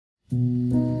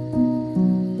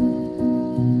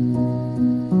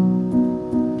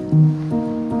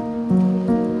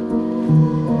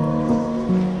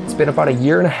been about a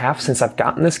year and a half since I've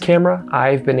gotten this camera.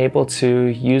 I've been able to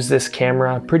use this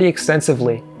camera pretty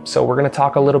extensively. So we're gonna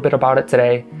talk a little bit about it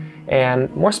today. And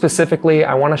more specifically,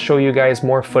 I wanna show you guys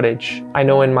more footage. I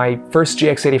know in my first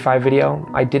GX85 video,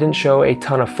 I didn't show a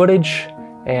ton of footage,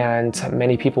 and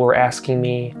many people were asking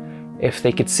me if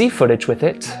they could see footage with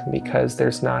it, because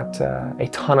there's not a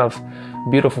ton of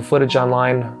beautiful footage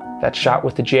online that's shot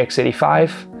with the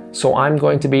GX85. So I'm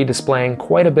going to be displaying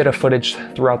quite a bit of footage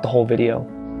throughout the whole video.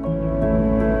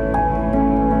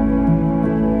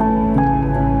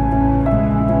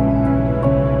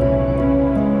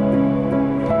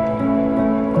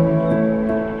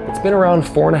 It's been around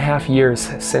 4.5 years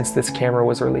since this camera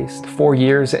was released. 4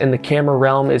 years in the camera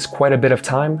realm is quite a bit of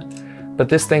time, but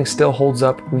this thing still holds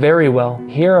up very well.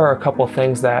 Here are a couple of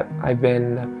things that I've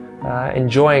been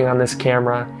enjoying on this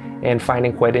camera and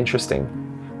finding quite interesting.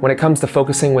 When it comes to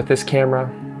focusing with this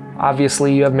camera,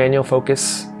 obviously you have manual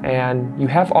focus and you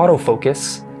have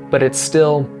autofocus, but it's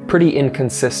still pretty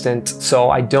inconsistent,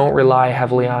 so I don't rely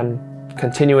heavily on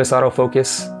continuous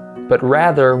autofocus, but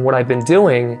rather what I've been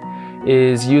doing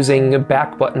is using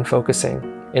back button focusing.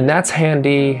 And that's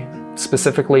handy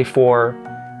specifically for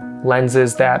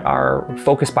lenses that are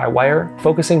focused by wire.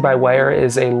 Focusing by wire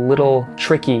is a little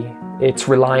tricky. It's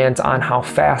reliant on how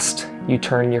fast you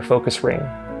turn your focus ring.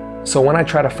 So when I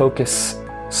try to focus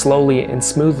slowly and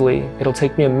smoothly, it'll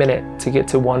take me a minute to get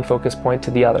to one focus point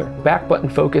to the other. Back button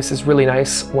focus is really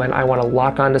nice when I want to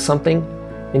lock onto something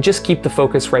and just keep the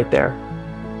focus right there.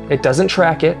 It doesn't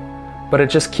track it, but it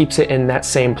just keeps it in that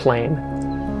same plane.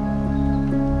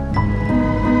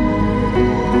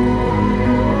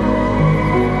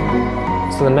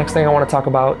 So the next thing I want to talk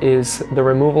about is the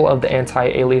removal of the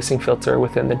anti-aliasing filter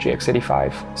within the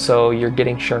GX85. So you're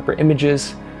getting sharper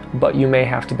images, but you may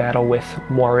have to battle with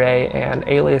moire and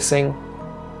aliasing.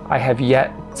 I have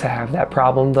yet to have that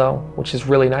problem though, which is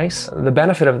really nice. The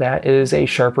benefit of that is a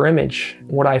sharper image.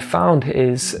 What I found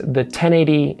is the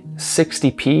 1080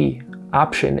 60p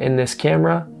option in this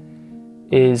camera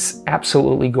is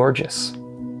absolutely gorgeous.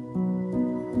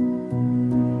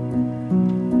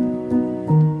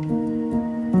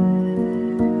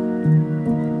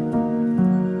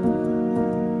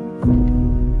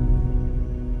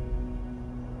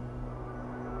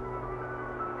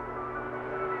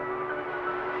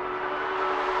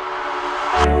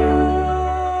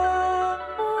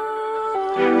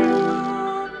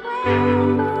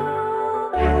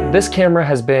 This camera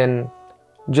has been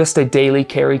just a daily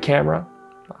carry camera.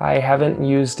 I haven't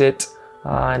used it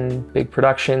on big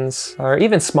productions or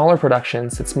even smaller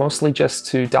productions. It's mostly just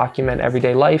to document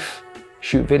everyday life,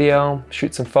 shoot video,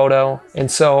 shoot some photo.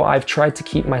 And so I've tried to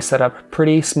keep my setup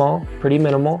pretty small, pretty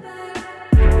minimal.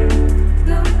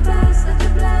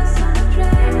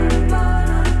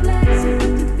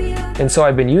 And so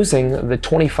I've been using the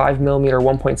 25mm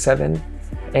 1.7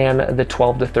 and the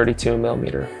 12 to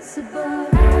 32mm.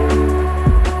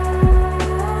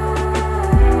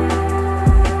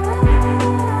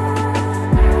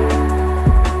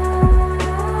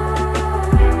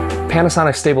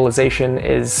 Panasonic stabilization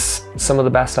is some of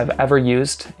the best I've ever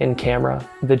used in camera.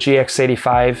 The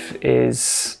GX85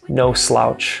 is no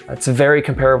slouch. It's very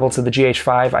comparable to the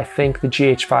GH5. I think the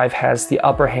GH5 has the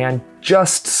upper hand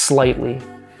just slightly,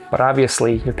 but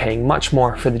obviously you're paying much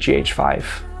more for the GH5.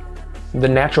 The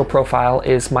natural profile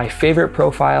is my favorite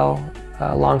profile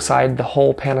alongside the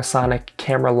whole Panasonic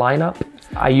camera lineup.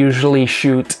 I usually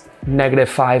shoot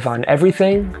 -5 on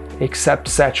everything except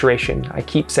saturation. I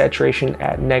keep saturation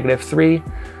at -3.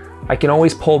 I can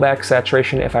always pull back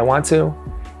saturation if I want to,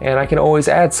 and I can always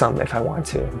add some if I want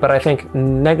to. But I think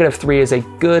 -3 is a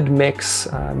good mix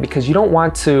because you don't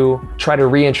want to try to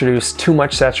reintroduce too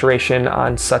much saturation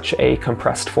on such a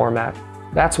compressed format.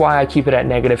 That's why I keep it at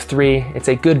 -3. It's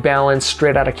a good balance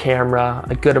straight out of camera,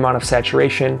 a good amount of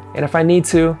saturation, and if I need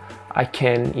to, I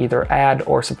can either add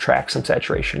or subtract some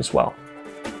saturation as well.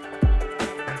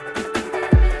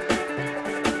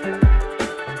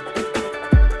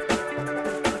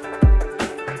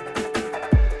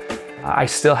 I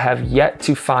still have yet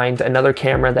to find another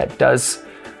camera that does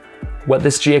what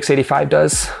this GX85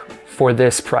 does for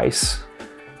this price.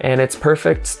 And it's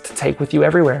perfect to take with you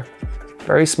everywhere.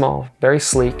 Very small, very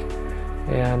sleek,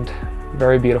 and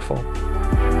very beautiful.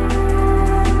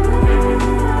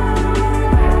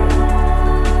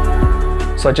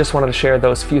 So I just wanted to share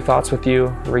those few thoughts with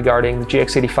you regarding the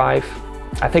GX85.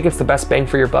 I think it's the best bang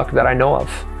for your buck that I know of.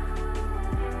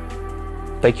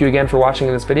 Thank you again for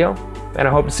watching this video, and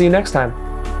I hope to see you next time.